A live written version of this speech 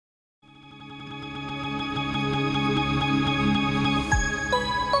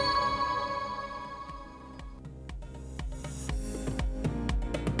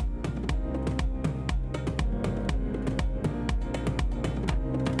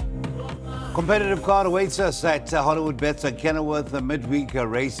Competitive card awaits us at Hollywood Bets at Kenilworth, midweek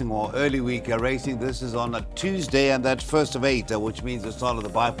racing or early week racing. This is on a Tuesday, and that's first of 8, which means the start of the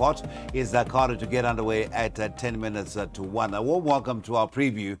buy pot is carded to get underway at 10 minutes to 1. A warm welcome to our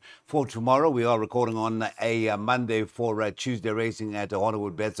preview for tomorrow. We are recording on a Monday for Tuesday racing at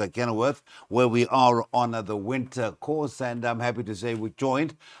Hollywood Bets at Kenilworth, where we are on the winter course, and I'm happy to say we're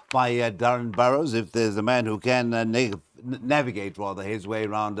joined by Darren Burrows. If there's a man who can navigate his way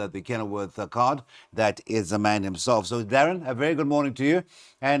around the Kenilworth card, that is the man himself. So Darren, a very good morning to you,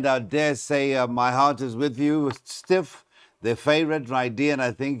 and I dare say my heart is with you. Stiff, the favourite, right, and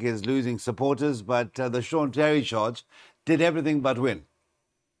I think is losing supporters, but the Sean Terry charge did everything but win.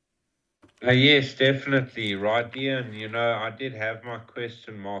 Yes, definitely, right, and I did have my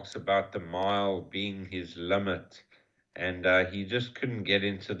question marks about the mile being his limit, and he just couldn't get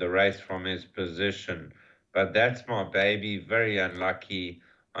into the race from his position. But that's my baby, very unlucky.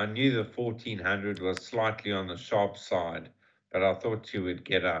 I knew the 1400 was slightly on the sharp side, but I thought she would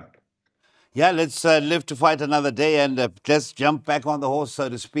get up. Yeah, let's live to fight another day, and let's jump back on the horse, so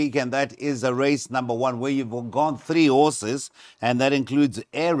to speak, and that is race number 1, where you've gone 3 horses, and that includes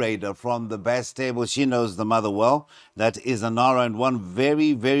Air Raider from the Best Stable. She knows the mother well. That is Anara, and won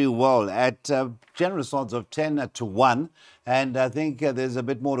very, very well at generous odds of 10 to 1, and I think there's a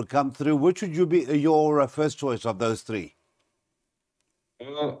bit more to come through. Which would you be your first choice of those 3?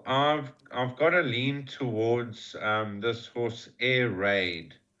 Well, I've got to lean towards this horse, Air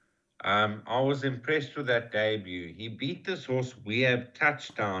Raid. I was impressed with that debut. He beat this horse, We Have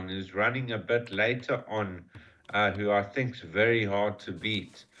Touchdown, who's running a bit later on, who I think's very hard to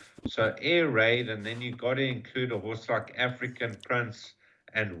beat. So Air Raid, and then you've got to include a horse like African Prince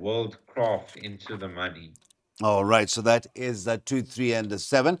and World Craft into the money. All right, so that is 2, 3, and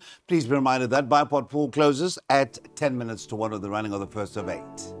 7. Please be reminded that buy pot pool closes at 10 minutes to 1 of the running of the first of 8.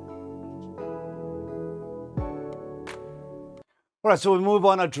 All right, so we move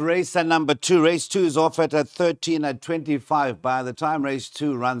on to race number 2. Race 2 is off at 13:25. By the time race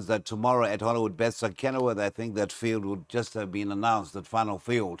 2 runs tomorrow at Hollywood Bets at Kenilworth, I think that field would just have been announced, that final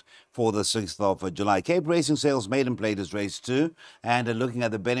field for the 6th of July. Cape Racing Sales Maiden Plate is race 2, and looking at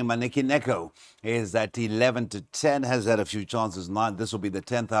the betting, Maniki Neko is at 11 to 10, has had a few chances. This will be the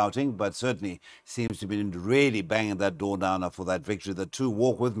 10th outing, but certainly seems to be really banging that door down for that victory. The 2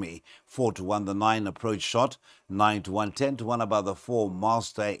 Walk With Me, 4 to 1. The 9 Approach Shot, 9 to 1. 10 to 1 about the 4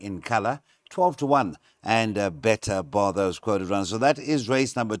 Master in Color, 12 to 1, and Better Bar those quoted runs. So that is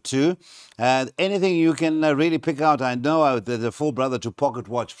race number 2. Anything you can really pick out? I know there's a full brother to Pocket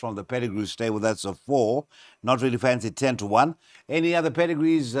Watch from the Pedigree stable. That's a 4. Not really fancy, 10 to 1. Any other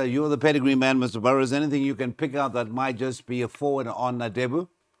pedigrees? You're the pedigree man, Mr. Burrows. Anything you can pick out that might just be a 4 on debut?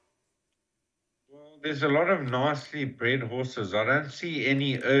 There's a lot of nicely bred horses. I don't see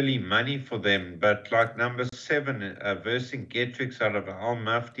any early money for them, but like number 7, Vercingetorix out of Al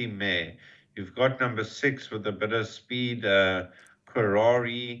Mufti Mare. You've got number 6 with a bit of speed,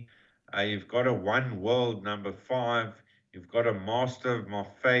 Querari. You've got a One World, number 5. You've got a Master of My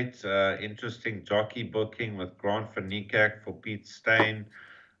Fate, interesting jockey booking with Grant van Niekerk for Pete Steyn.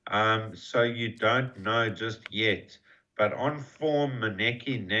 So you don't know just yet. But on form,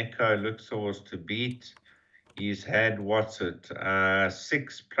 Maneki Neko looks a horse to beat. He's had,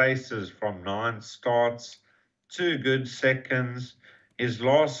 6 places from 9 starts, 2 good seconds. His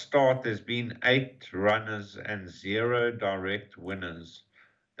last start, there's been 8 runners and 0 direct winners.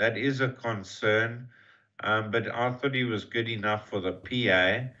 That is a concern, but I thought he was good enough for the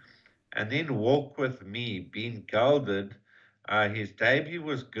PA. And then Walk With Me, being gelded. His debut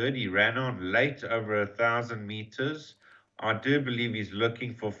was good. He ran on late over 1,000 meters. I do believe he's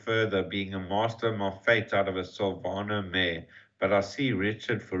looking for further, being a Master of My Fate out of a Silvano mare. But I see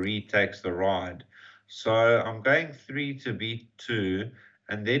Richard Fourie takes the ride. So I'm going 3 to beat 2.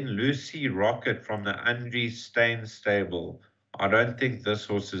 And then Lucy Rocket from the Andre Steyn stable. I don't think this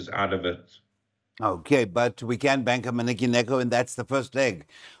horse is out of it. Okay, but we can bank a Maniki Neko, and that's the first leg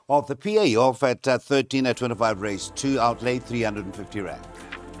of the PA, off at 13:25 race 2, outlay 350 Rand.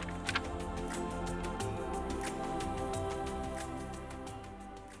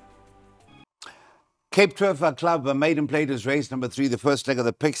 Cape Turf Club Maiden Plate is race number 3, the first leg of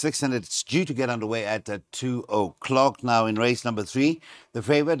the pick 6, and it's due to get underway at 2 o'clock. Now in race number 3, the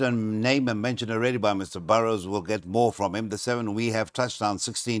favourite and name mentioned already by Mr. Burrows, will get more from him. The 7 We Have Touchdown,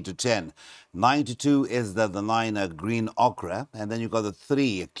 16 to 10. 9 to 2 is the 9 Green Ochre, and then you've got the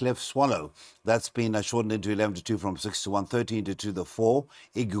 3 Cliff Swallow. That's been shortened into 11 to 2 from 6 to 1. 13 to 2 the 4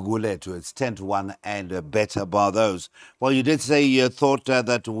 Iguguletu. It's 10 to 1 and Better Bar those. Well, you did say you thought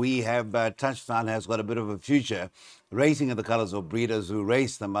that We Have Touchdown has got a bit of a future racing in the colours of Breeders, who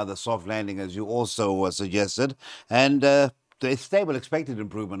raced the Mother Soft Landing, as you also suggested. And the stable expected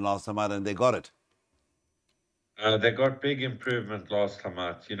improvement last time out, and they got it. They got big improvement last time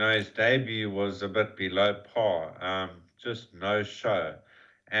out. You know, his debut was a bit below par, just no show.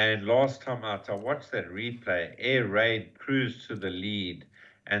 And last time out, I watched that replay. Air Raid cruised to the lead,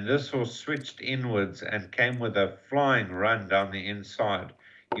 and this horse switched inwards and came with a flying run down the inside.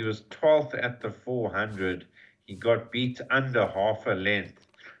 He was 12th at the 400. He got beat under half a length.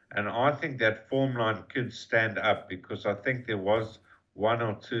 And I think that form line could stand up because I think there was one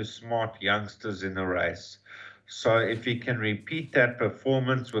or two smart youngsters in the race. So if he can repeat that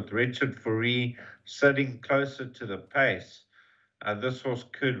performance with Richard Fourie sitting closer to the pace, this horse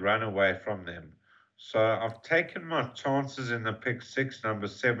could run away from them. So I've taken my chances in the pick 6, number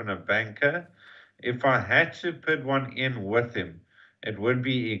 7, a banker. If I had to put one in with him, it would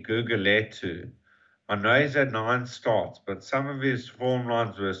be Iguguletu. I know he's had 9 starts, but some of his form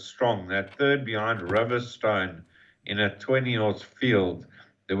lines were strong. That third behind Riverstone in a 20-horse field,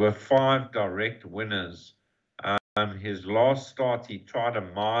 there were 5 direct winners. His last start, he tried a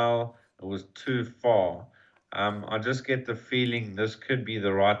mile. It was too far. I just get the feeling this could be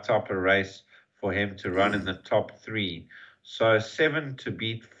the right type of race for him to run in the top 3. So 7 to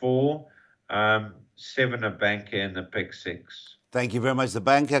beat 4, 7 a banker in the pick 6. Thank you very much. The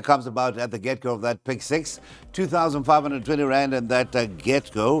banker comes about at the get-go of that pick 6, 2,520 Rand, and that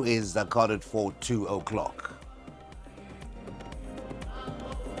get-go is carded for 2 o'clock.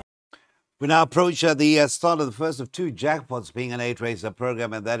 We now approach the start of the first of 2 jackpots, being an 8-racer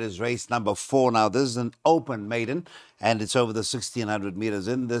program, and that is race number 4. Now, this is an open maiden, and it's over the 1,600 meters.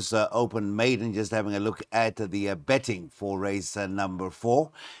 In this open maiden, just having a look at the betting for race number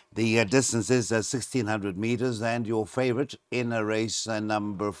 4. The distance is 1,600 meters, and your favorite in race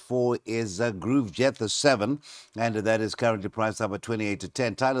number 4 is Groove Jet, the 7, and that is currently priced up at 28 to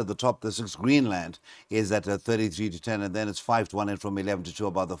 10. Tied at the top, the 6 Greenland is at 33 to 10, and then it's 5 to 1 in from 11 to 2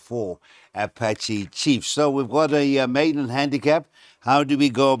 about the 4 Apache Chief. So we've got a maiden handicap. How do we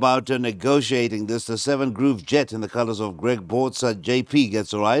go about negotiating this? The 7 Groove Jet in the colours of Greg Bortz. JP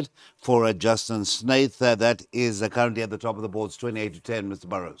gets a ride for Justin Snaith. That is currently at the top of the boards, 28 to 10, Mr.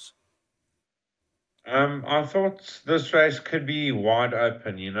 Burrows. I thought this race could be wide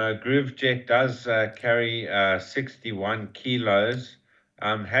open. You know, Groove Jet does carry 61 kilos,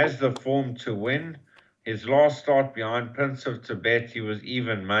 has the form to win. His last start behind Prince of Tibet, he was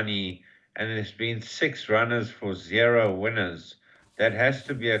even money, and there's been 6 runners for 0 winners. That has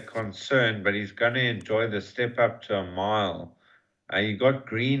to be a concern, but he's going to enjoy the step up to a mile. You got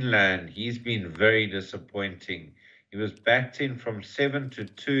Greenland. He's been very disappointing. He was backed in from 7 to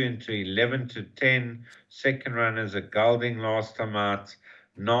 2 into 11 to 10. Second runners at Golding last time out.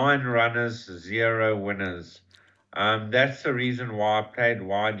 9 runners, 0 winners. That's the reason why I played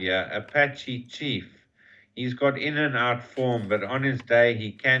wide here. Apache Chief. He's got in and out form, but on his day,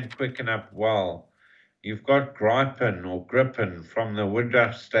 he can quicken up well. You've got Gripen from the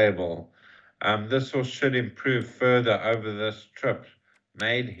Woodruff stable. This horse should improve further over this trip.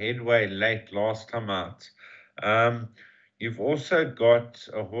 Made headway late last time out. You've also got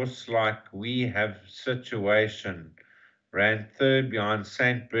a horse like We Have Situation. Ran 3rd behind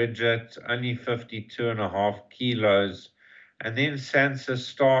St. Bridget, only 52.5 kilos. And then Sansa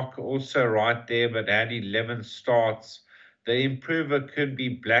Stark, also right there, but had 11 starts. The improver could be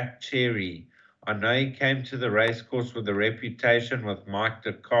Black Cherry. I know he came to the racecourse with a reputation with Mike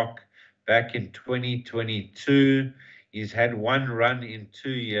de Kock back in 2022. He's had 1 run in 2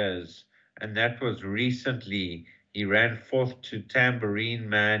 years, and that was recently. He ran 4th to Tambourine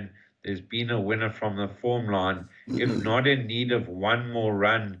Man. There's been a winner from the form line. If not in need of 1 more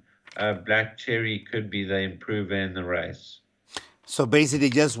run, Black Cherry could be the improver in the race. So basically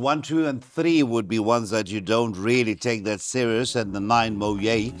just 1, 2, and 3 would be ones that you don't really take that serious, and the 9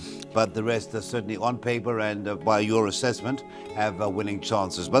 Moye, but the rest are certainly on paper and by your assessment have winning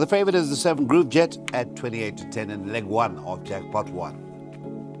chances. But the favorite is the 7 Groove Jet at 28 to 10 in leg 1 of Jackpot 1.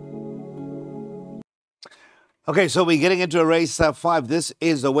 Okay, so we're getting into a race 5. This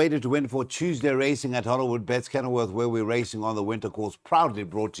is the weighted to win for Tuesday racing at Hollywood Bets Kenilworth, where we're racing on the winter course, proudly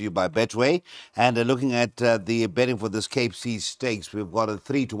brought to you by Betway. And looking at the betting for this Cape Sea Stakes, we've got a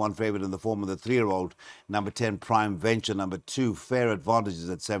 3 to 1 favorite in the form of the 3-year-old, number 10 Prime Venture, number 2 Fair Advantages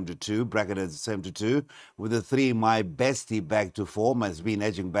at 7 to 2, bracket at 7 to 2, with the 3 My Bestie back to form, has been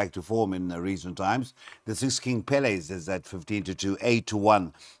edging back to form in recent times. The 6 King Pele's is at 15 to 2, 8 to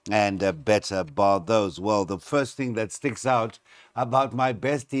 1, and better bar those. Well, the first thing that sticks out about My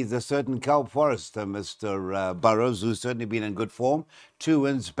Bestie is a certain Kelp Forest, Mr. Burrows, who's certainly been in good form. 2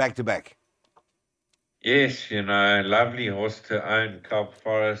 wins back to back. Yes, lovely horse to own, Cobb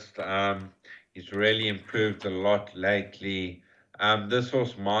Forest. He's really improved a lot lately. This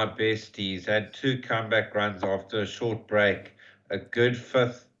horse, My Bestie, he's had two comeback runs after a short break. A good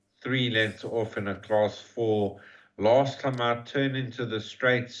fifth, 3 lengths off in a class four. Last time out, turned into the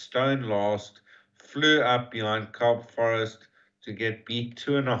straight stone last, flew up behind Cobb Forest to get beat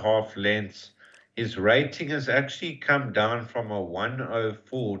 2.5 lengths. His rating has actually come down from a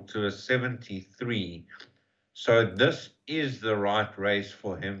 104 to a 73. So this is the right race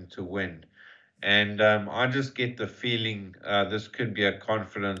for him to win. And I just get the feeling this could be a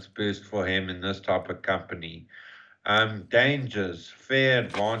confidence boost for him in this type of company. Dangers, Fair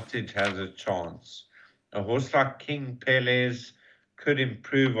Advantage has a chance. A horse like King Pelez could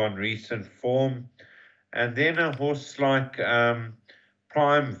improve on recent form. And then a horse like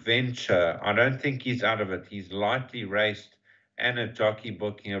Prime Venture, I don't think he's out of it. He's lightly raced and a jockey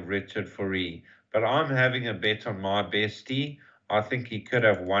booking of Richard Foree. But I'm having a bet on My Bestie. I think he could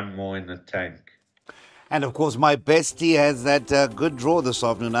have one more in the tank. And of course, My Bestie has that good draw this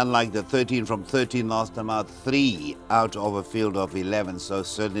afternoon, unlike the 13 from 13 last time out, 3 out of a field of 11. So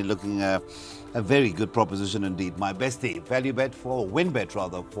certainly looking a very good proposition indeed. My Bestie, value bet for, win bet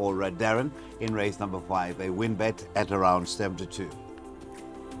rather, for Darren in race number 5. A win bet at around 7-2.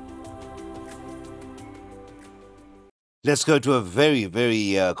 Let's go to a very,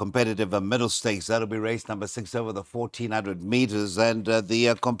 very competitive middle stakes. That'll be race number 6 over the 1400 meters. And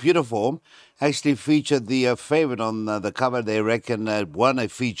the computer form actually featured the favorite on the cover. They reckon won a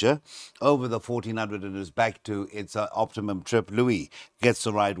feature over the 1400 and is back to its optimum trip. Louis gets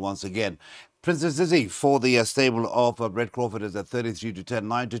the ride once again. Princess Izzy for the stable of Brett Crawford is at 33 to 10,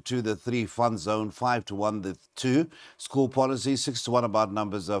 9 to 2, the 3 Fun Zone, 5 to 1, the 2 School Policy, 6 to 1 about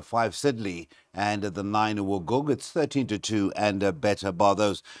numbers 5 Sidley, and the 9 Wogug. It's 13 to 2 and better bar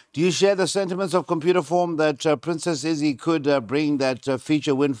those. Do you share the sentiments of computer form that Princess Izzy could bring that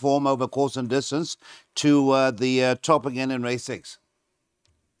feature win form over course and distance to the top again in race 6?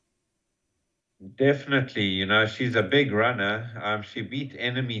 Definitely, she's a big runner. She beat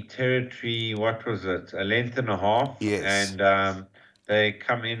Enemy Territory, what was it, a length and a half? Yes. And they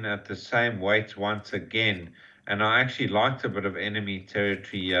come in at the same weight once again. And I actually liked a bit of Enemy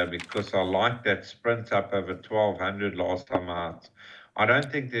Territory because I liked that sprint up over 1200 last time out. I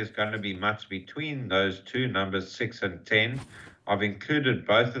don't think there's going to be much between those two, numbers 6 and 10. I've included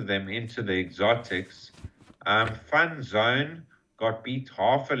both of them into the exotics. Fun Zone got beat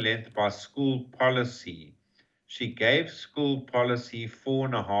half a length by School Policy. She gave School Policy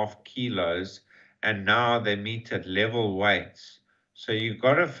 4.5 kilos, and now they meet at level weights. So you've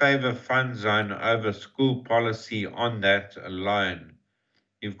got to favor Fun Zone over School Policy on that alone.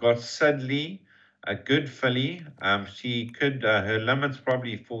 You've got Sidley, a good filly. She could, her limit's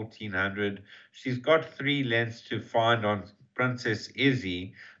probably 1400. She's got 3 lengths to find on Princess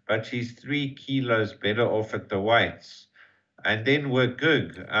Izzy, but she's 3 kilos better off at the weights. And then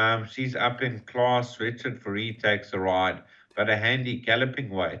Wogug, she's up in class. Richard Foree takes a ride, but a handy galloping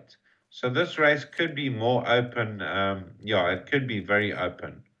weight. So this race could be more open. Yeah, it could be very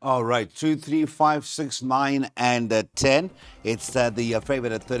open. All right, 2, 3, 5, 6, 9, and 10. It's the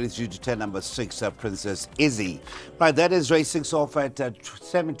favorite at 33 to 10, number 6, Princess Izzy. Right, that is race 6 off at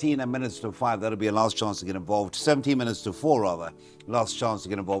 17 minutes to 5. That'll be a last chance to get involved. 17 minutes to 4, rather. Last chance to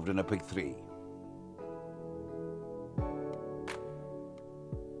get involved in a pick 3.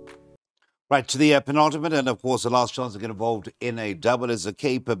 Right, to the penultimate, and of course, the last chance to get involved in a double is the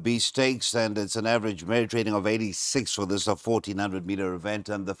Cape B Stakes, and it's an average merit rating of 86 for this 1400 meter event.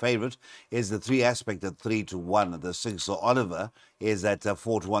 And the favorite is the 3 Aspect at 3 to 1. The 6 Oliver is at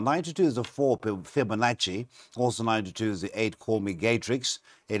 4 to 1. 9 to 2 is the 4 Fibonacci. Also 9 to 2 is the 8 Call Me Gatrix.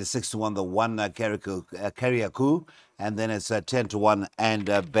 It is 6 to 1, the 1 Kariaku. And then it's 10 to 1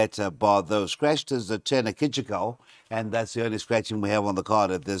 and better bar those. Scratched is the 10 Kitchikau, and that's the only scratching we have on the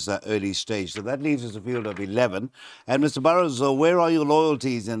card at this early stage. So that leaves us a field of 11. And Mr. Burrows, where are your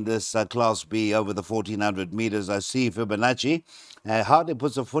loyalties in this Class B over the 1400 meters? I see Fibonacci hardly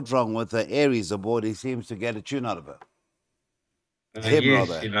puts a foot wrong with Aries aboard. He seems to get a tune out of her.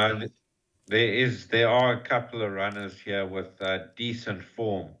 Yes, there are a couple of runners here with decent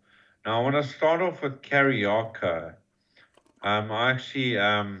form. Now I want to start off with Kariako. I actually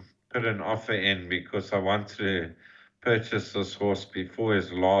put an offer in because I want to purchase this horse before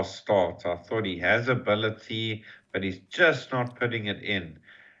his last start. I thought he has ability, but he's just not putting it in.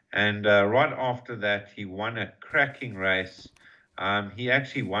 And right after that, he won a cracking race. He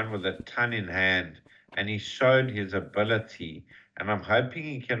actually won with a ton in hand, and he showed his ability. And I'm hoping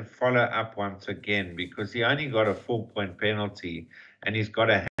he can follow up once again because he only got a 4-point penalty. and he's got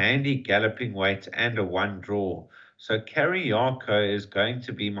a handy galloping weight and a one draw. So Kariako is going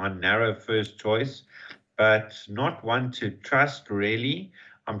to be my narrow first choice, but not one to trust really.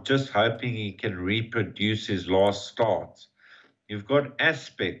 I'm just hoping he can reproduce his last start. You've got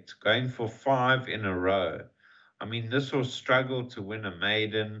Aspect going for 5 in a row. I mean, this will struggle to win a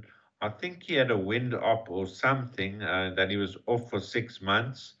maiden. I think he had a wind up or something that he was off for 6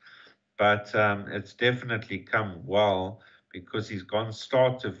 months, but it's definitely come well because he's gone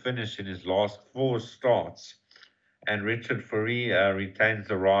start to finish in his last 4 starts. And Richard Fourie retains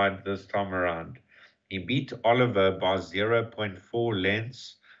the ride this time around. He beat Oliver by 0.4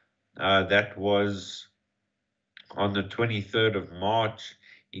 lengths. That was on the 23rd of March.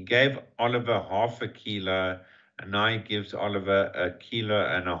 He gave Oliver half a kilo, and now he gives Oliver a kilo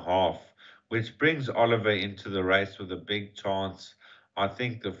and a half, which brings Oliver into the race with a big chance. I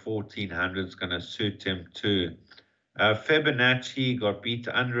think the 1400 is going to suit him too. Fibonacci got beat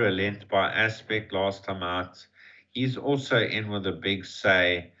under a length by Aspect last time out. He's also in with a big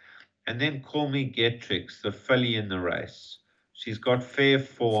say. And then Call Me Getrix, the filly in the race. She's got fair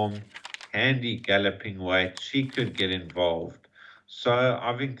form, handy galloping weight. She could get involved. So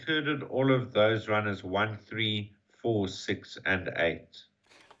I've included all of those runners 1, 3, 4, 6, and 8.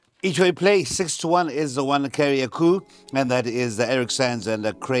 Each way play, 6-1 is the one Kariako, and that is Eric Sands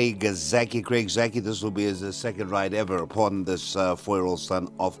and Craig Zaki. Craig Zaki, this will be his second ride ever upon this 4-year-old son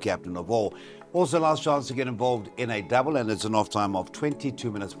of Captain of All. Also, last chance to get involved in a double, and it's an off time of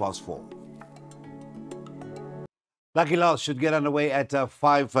 22 minutes past 4. Lucky Last should get underway at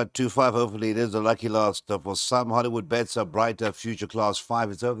 5:25. Hopefully, it is a lucky last for some. Hollywood Bets a brighter future class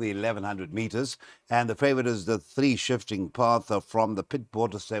 5. It's over the 1100 meters. And the favorite is the 3 shifting path from the Pit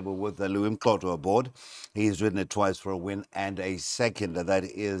Border stable with Louis Mkloto aboard. He's ridden it twice for a win and a second. That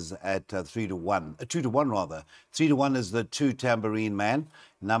is at 3-1. 2-1 rather. 3-1 is the 2 Tambourine Man.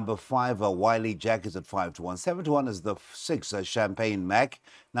 Number 5, Wiley Jack is at 5-1. 7-1 is the 6, Champagne Mac.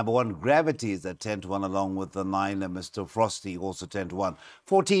 Number 1, Gravity is at 10-1, along with the 9, Mr. Frosty, also 10-1.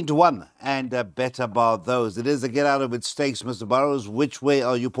 14-1, and bet about those. It is a get out of it stakes, Mr. Burrows. Which way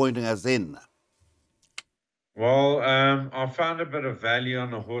are you pointing us in? Well, I found a bit of value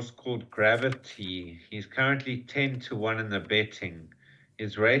on a horse called Gravity. He's currently 10-1 in the betting.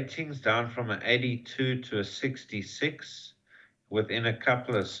 His rating's down from an 82 to a 66. Within a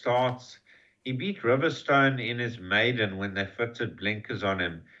couple of starts. He beat Riverstone in his maiden when they fitted blinkers on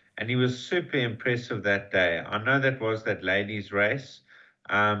him, and he was super impressive that day. I know that was that ladies' race,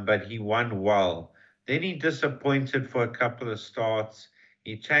 but he won well. Then he disappointed for a couple of starts.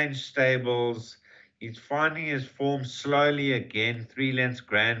 He changed stables. He's finding his form slowly again. 3 lengths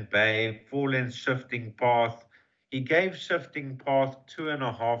Grand Bay, 4 lengths Shifting Path. He gave Shifting Path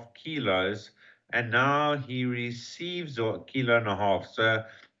 2.5 kilos, and now he receives a kilo and a half. So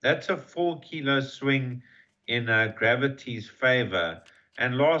that's a 4 kilo swing in Gravity's favor.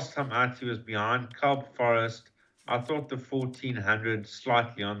 And last time out, he was behind Kelp Forest. I thought the 1400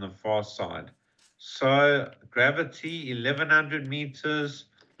 slightly on the far side. So Gravity, 1100 meters.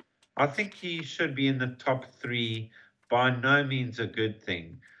 I think he should be in the top 3. By no means a good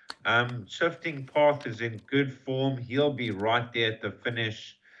thing. Shifting Path is in good form. He'll be right there at the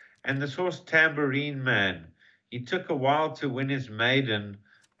finish. And this horse Tambourine Man, he took a while to win his maiden,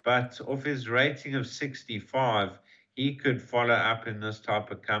 but off his rating of 65, he could follow up in this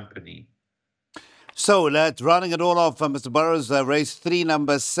type of company. So let's rounding it all off, Mr. Burrows. Race 3,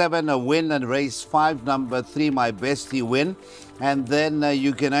 number 7, a win, and race 5, number 3, My Bestie win. And then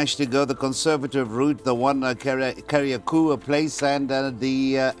you can actually go the conservative route, the one Kariako a place, and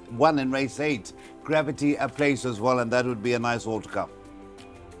the one in race 8, Gravity a place as well, and that would be a nice all to come.